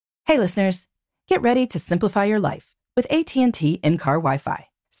Hey listeners, get ready to simplify your life with AT&T in-car Wi-Fi.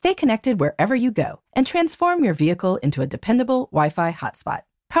 Stay connected wherever you go and transform your vehicle into a dependable Wi-Fi hotspot.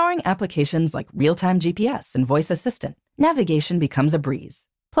 Powering applications like real-time GPS and voice assistant, navigation becomes a breeze.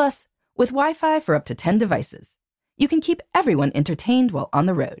 Plus, with Wi-Fi for up to 10 devices, you can keep everyone entertained while on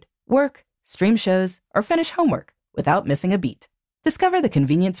the road, work, stream shows, or finish homework without missing a beat. Discover the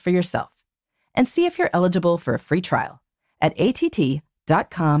convenience for yourself and see if you're eligible for a free trial at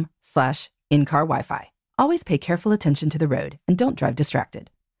att.com/in-car Wi-Fi. Always pay careful attention to the road and don't drive distracted.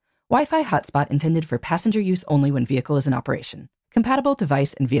 Wi-Fi hotspot intended for passenger use only when vehicle is in operation. Compatible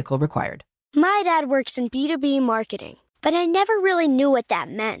device and vehicle required. My dad works in B2B marketing, but I never really knew what that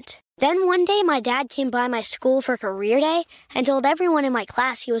meant. Then one day my dad came by my school for career day and told everyone in my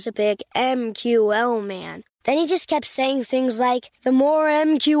class he was a big MQL man. Then he just kept saying things like, the more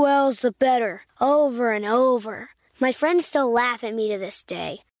MQLs, the better, over and over. My friends still laugh at me to this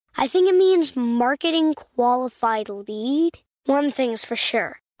day. I think it means marketing qualified lead. One thing's for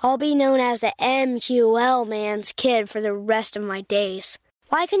sure. I'll be known as the MQL man's kid for the rest of my days.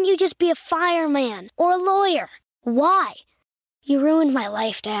 Why couldn't you just be a fireman or a lawyer? Why? You ruined my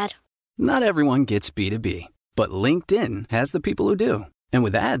life, Dad. Not everyone gets B2B, but LinkedIn has the people who do. And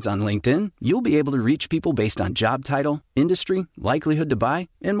with ads on LinkedIn, you'll be able to reach people based on job title, industry, likelihood to buy,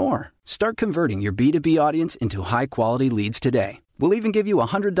 and more. Start converting your B2B audience into high-quality leads today. We'll even give you a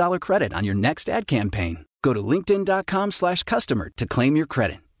 $100 credit on your next ad campaign. Go to linkedin.com/customer to claim your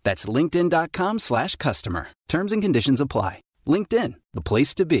credit. That's linkedin.com/customer. Terms and conditions apply. LinkedIn, the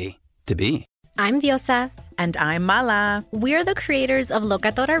place to be, to be. I'm Diosa. And I'm Mala. We're the creators of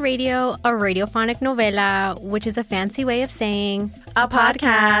Locatora Radio, a radiophonic novela, which is a fancy way of saying a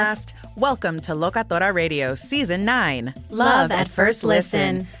podcast. Welcome to Locatora Radio Season 9. Love at First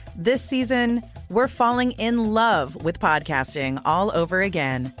Listen. This season, we're falling in love with podcasting all over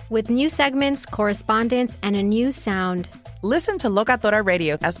again. With new segments, correspondence, and a new sound. Listen to Locatora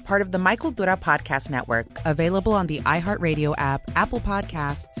Radio as part of the My Cultura Podcast Network, available on the iHeartRadio app, Apple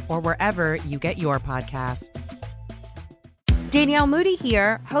Podcasts, or wherever you get your podcasts. Danielle Moody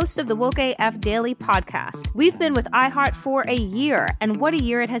here, host of the Woke AF Daily podcast. We've been with iHeart for a year, and what a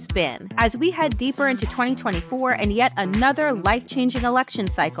year it has been. As we head deeper into 2024 and yet another life-changing election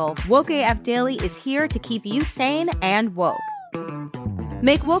cycle, Woke AF Daily is here to keep you sane and woke.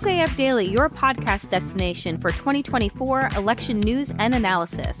 Make Woke AF Daily your podcast destination for 2024 election news and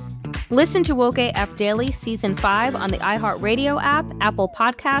analysis. Listen to Woke AF Daily Season 5 on the iHeartRadio app, Apple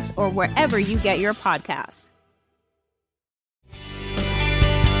Podcasts, or wherever you get your podcasts.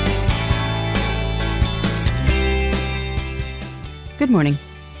 Good morning.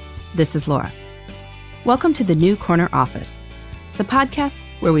 This is Laura. Welcome to the New Corner Office, the podcast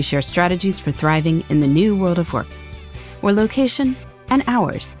where we share strategies for thriving in the new world of work, where location and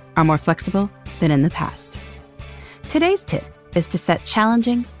hours are more flexible than in the past. Today's tip is to set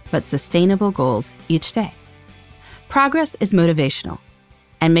challenging but sustainable goals each day. Progress is motivational,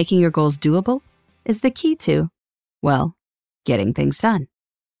 and making your goals doable is the key to, well, getting things done.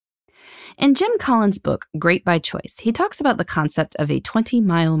 In Jim Collins' book, Great by Choice, he talks about the concept of a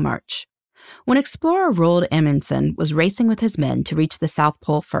 20-mile march. When explorer Roald Amundsen was racing with his men to reach the South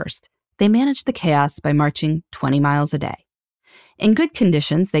Pole first, they managed the chaos by marching 20 miles a day. In good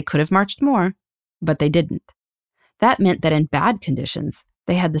conditions, they could have marched more, but they didn't. That meant that in bad conditions,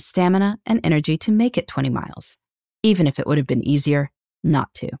 they had the stamina and energy to make it 20 miles, even if it would have been easier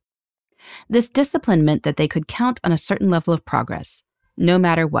not to. This discipline meant that they could count on a certain level of progress, no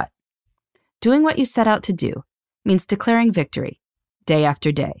matter what. Doing what you set out to do means declaring victory day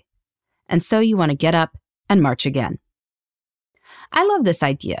after day. And so you want to get up and march again. I love this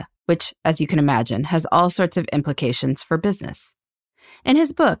idea, which, as you can imagine, has all sorts of implications for business. In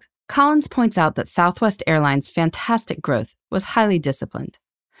his book, Collins points out that Southwest Airlines' fantastic growth was highly disciplined.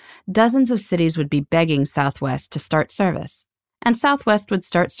 Dozens of cities would be begging Southwest to start service, and Southwest would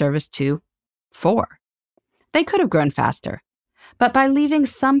start service to 4. They could have grown faster, but by leaving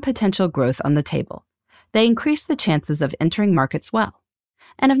some potential growth on the table, they increased the chances of entering markets well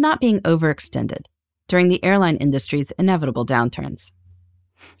and of not being overextended during the airline industry's inevitable downturns.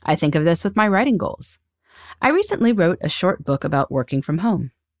 I think of this with my writing goals. I recently wrote a short book about working from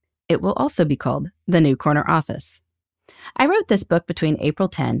home. It will also be called The New Corner Office. I wrote this book between April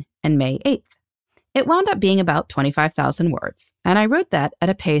 10 and May 8th. It wound up being about 25,000 words, and I wrote that at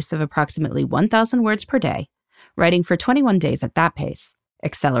a pace of approximately 1,000 words per day, writing for 21 days at that pace,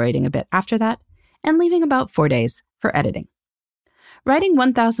 accelerating a bit after that, and leaving about 4 days for editing. Writing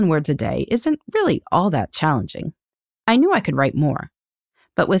 1,000 words a day isn't really all that challenging. I knew I could write more,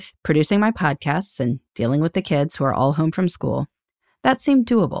 but with producing my podcasts and dealing with the kids who are all home from school, that seemed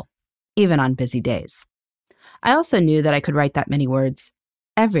doable. even on busy days. I also knew that I could write that many words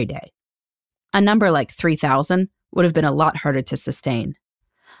every day. A number like 3,000 would have been a lot harder to sustain.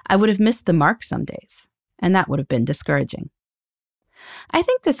 I would have missed the mark some days, and that would have been discouraging. I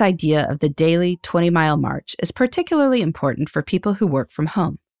think this idea of the daily 20-mile march is particularly important for people who work from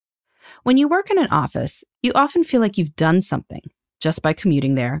home. When you work in an office, you often feel like you've done something just by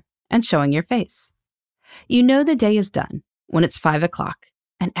commuting there and showing your face. You know the day is done when it's 5 o'clock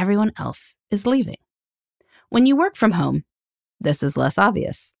and everyone else is leaving. When you work from home, this is less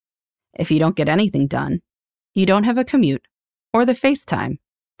obvious. If you don't get anything done, you don't have a commute or the FaceTime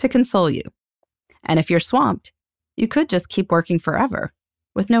to console you. And if you're swamped, you could just keep working forever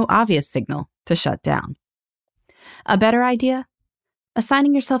with no obvious signal to shut down. A better idea?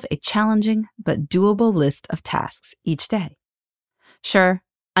 Assigning yourself a challenging but doable list of tasks each day. Sure,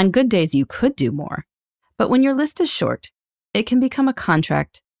 on good days you could do more, but when your list is short, it can become a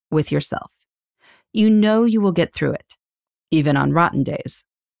contract with yourself. You know you will get through it, even on rotten days.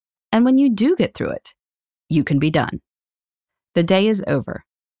 And when you do get through it, you can be done. The day is over,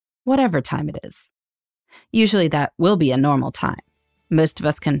 whatever time it is. Usually that will be a normal time. Most of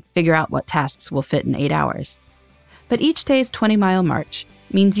us can figure out what tasks will fit in 8 hours. But each day's 20-mile march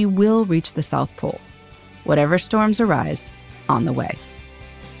means you will reach the South Pole, whatever storms arise on the way.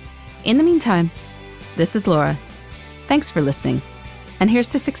 In the meantime, this is Laura. Thanks for listening, and here's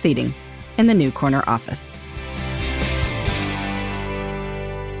to succeeding in the New Corner Office.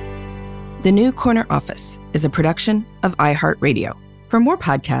 The New Corner Office is a production of iHeartRadio. For more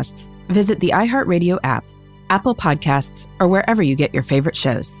podcasts, visit the iHeartRadio app, Apple Podcasts, or wherever you get your favorite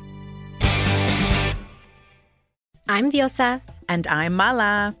shows. I'm Diosa. And I'm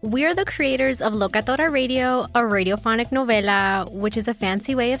Mala. We're the creators of Locatora Radio, a radiophonic novela, which is a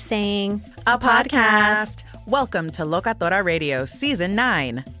fancy way of saying a podcast. Welcome to Locatora Radio Season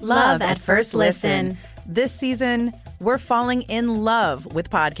 9. Love at First Listen. This season, we're falling in love with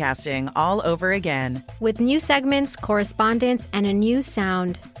podcasting all over again. With new segments, correspondence, and a new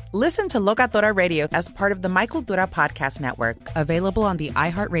sound. Listen to Locatora Radio as part of the My Cultura Podcast Network, available on the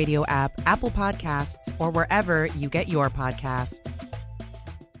iHeartRadio app, Apple Podcasts, or wherever you get your podcasts.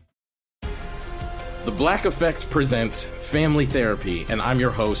 The Black Effect presents Family Therapy, and I'm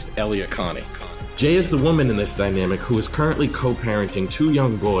your host, Elliot Connie. Jay is the woman in this dynamic who is currently co-parenting 2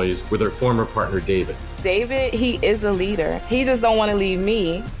 young boys with her former partner, David. David, he is a leader. He just don't want to leave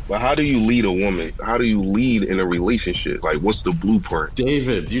me. But how do you lead a woman? How do you lead in a relationship? Like, what's the blueprint?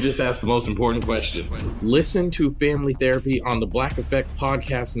 David, you just asked the most important question. Listen to Family Therapy on the Black Effect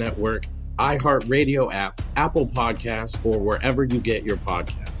Podcast Network, iHeartRadio app, Apple Podcasts, or wherever you get your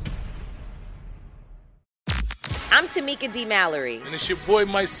podcasts. I'm Tamika D. Mallory. And it's your boy,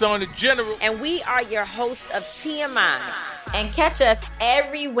 my son, the General. And we are your hosts of TMI. And catch us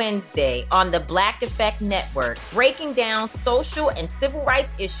every Wednesday on the Black Effect Network, breaking down social and civil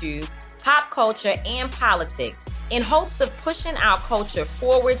rights issues, pop culture, and politics in hopes of pushing our culture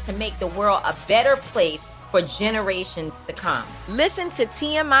forward to make the world a better place for generations to come. Listen to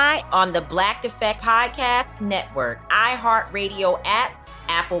TMI on the Black Effect Podcast Network, iHeartRadio app,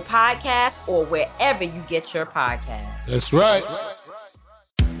 Apple Podcasts, or wherever you get your podcasts. That's right.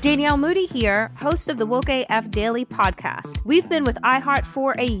 Danielle Moody here, host of the Woke AF Daily podcast. We've been with iHeart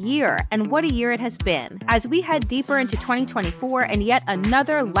for a year, and what a year it has been. As we head deeper into 2024 and yet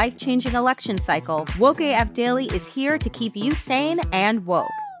another life-changing election cycle, Woke AF Daily is here to keep you sane and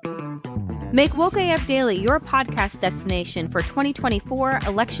woke. Make Woke AF Daily your podcast destination for 2024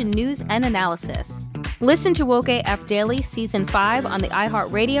 election news and analysis. Listen to Woke AF Daily Season 5 on the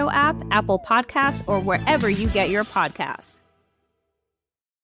iHeartRadio app, Apple Podcasts, or wherever you get your podcasts.